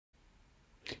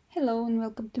Hello and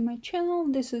welcome to my channel.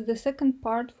 This is the second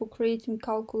part for creating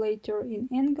calculator in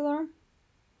Angular.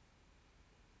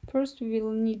 First we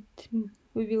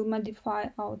will modify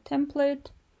our template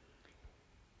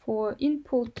for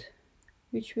input,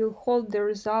 which will hold the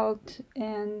result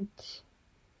and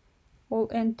all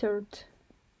entered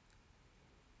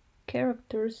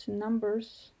characters and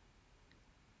numbers.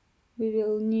 We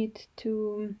will need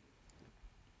to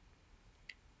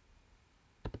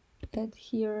add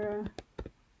here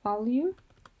value,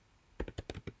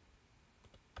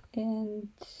 and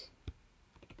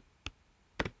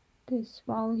this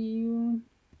value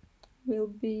will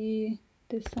be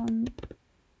the sum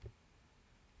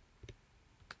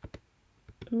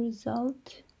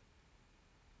result,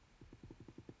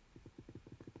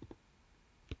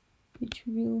 which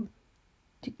will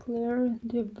declare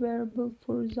the variable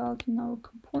for result in our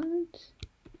component.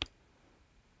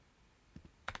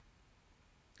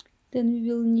 Then we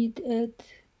will need add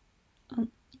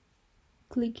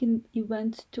clicking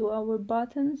events to our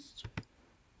buttons.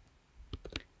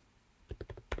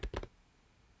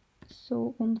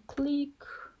 So on click,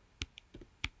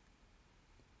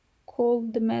 call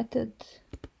the method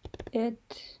add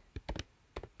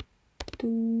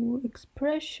to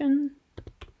expression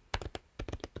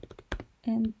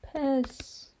and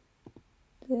pass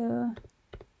the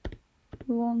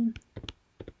one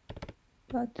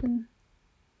button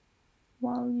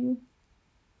value.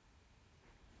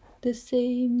 The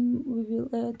same we will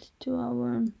add to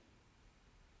our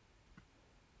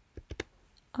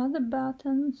other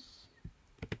buttons.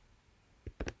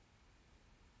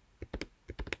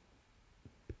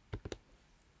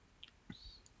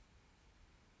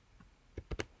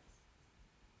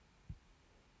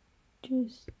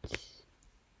 Just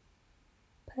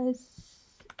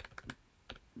pass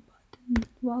button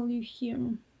value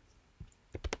here.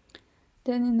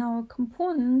 Then in our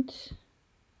component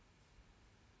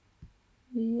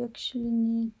we actually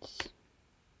need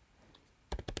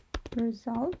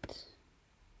result,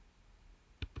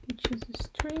 which is a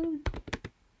string,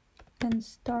 and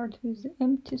start with the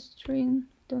empty string.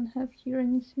 Don't have here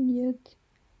anything yet.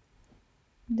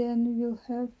 Then we will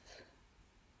have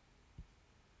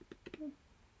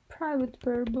private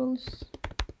variables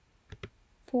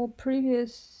for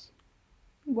previous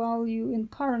value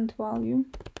and current value.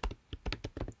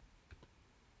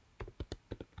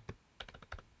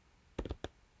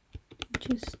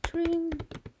 Which is string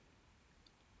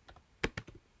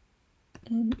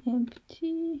and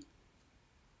empty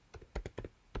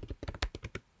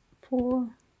for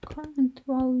current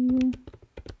value,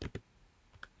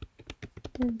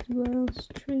 as well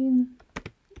string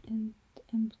and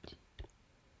empty.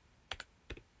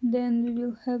 Then we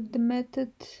will have the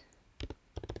method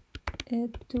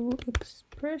add to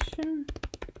expression,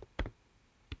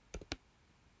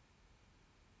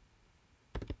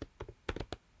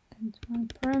 and one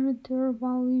parameter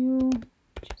value,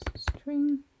 which is a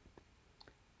string.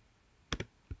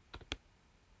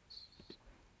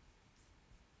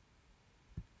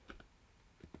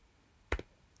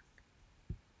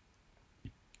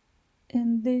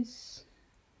 And this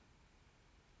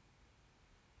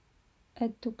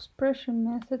add to expression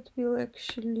method will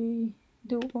actually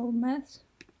do all math.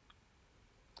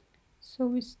 So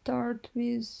we start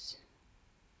with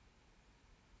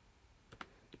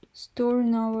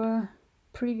storing our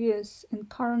previous and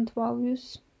current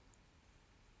values.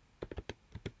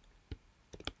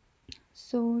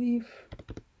 So if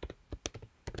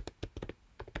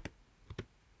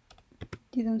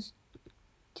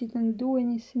didn't do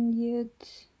anything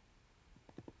yet,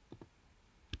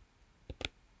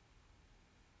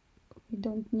 we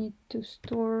don't need to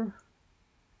store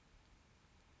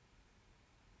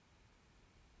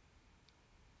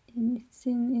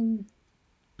anything in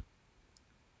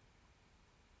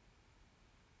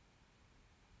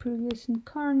previous and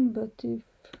current, but if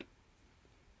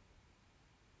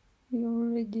we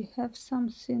already have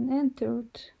something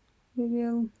entered, we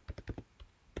will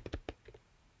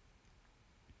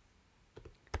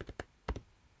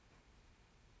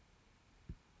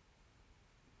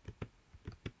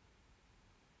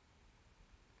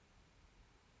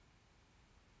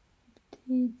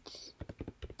update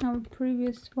our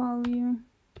previous value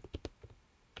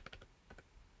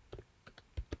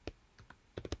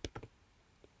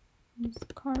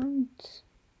with current,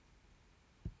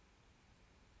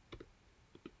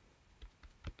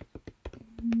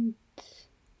 and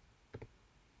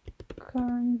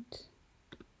current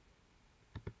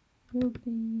will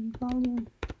be value.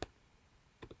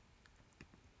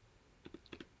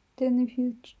 Then if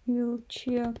you will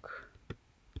check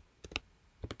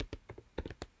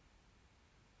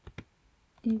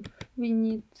if we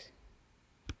need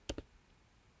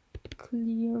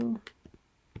clear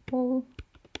all.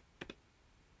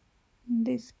 In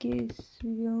this case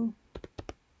we will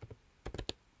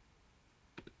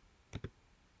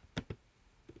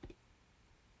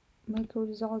make a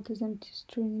result as empty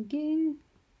string again.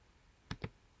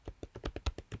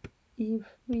 If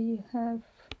we have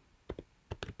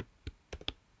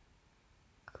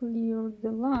cleared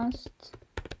the last,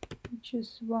 which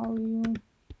is value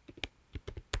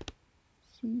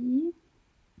C,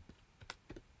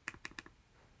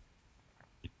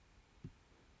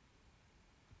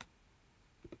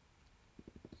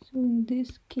 so in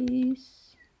this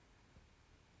case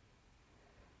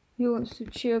we also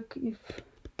check if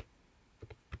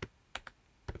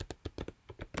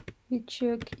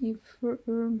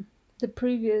the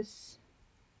previous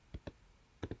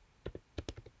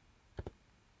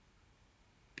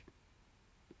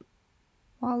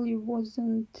value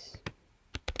wasn't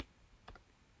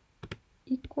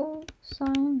equal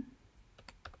sign,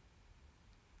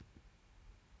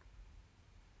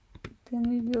 then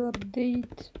we will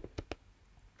update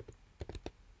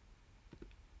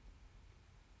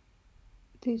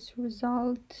this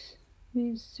result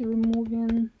with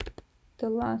removing the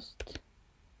last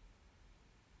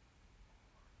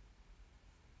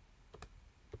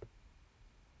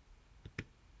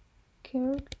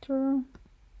character,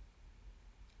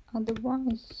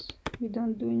 otherwise we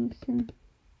don't do anything.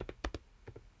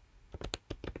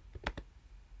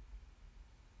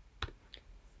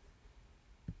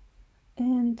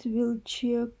 And we'll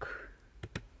check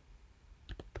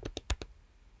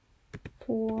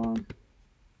for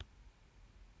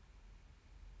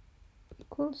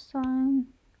equal sign.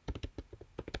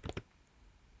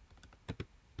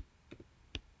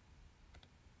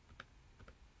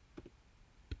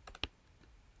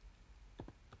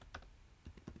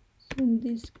 So in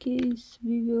this case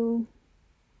we will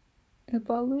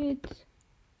evaluate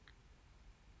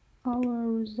our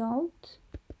result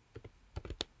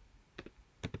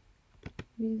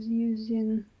with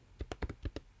using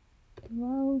the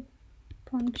while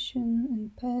function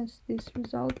and pass this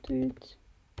result to it.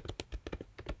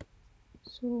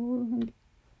 So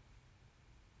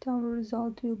our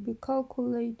result will be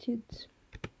calculated.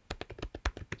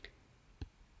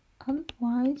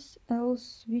 Otherwise,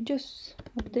 else we just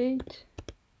update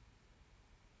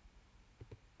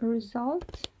a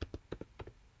result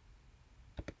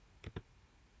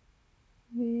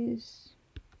with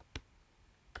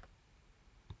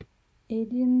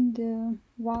adding the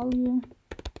value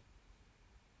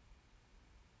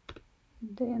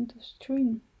at the end of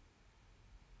string.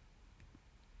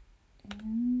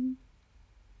 And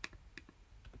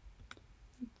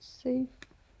let's save.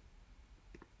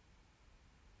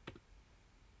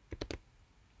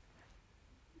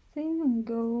 Thing and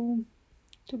go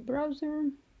to browser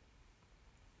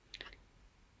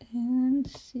and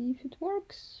see if it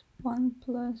works. 1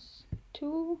 plus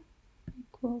 2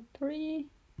 equal 3.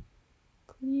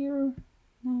 Clear.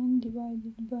 9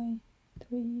 divided by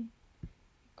 3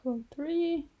 equal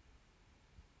 3.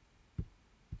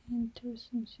 Enter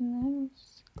something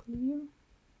else. Clear.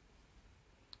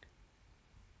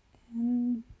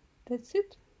 And that's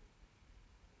it.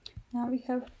 Now we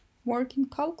have working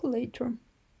calculator.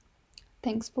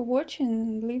 Thanks for watching,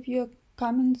 and leave your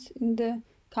comments in the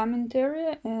comment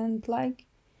area and like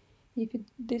if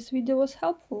this video was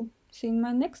helpful. See you in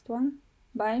my next one.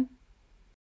 Bye.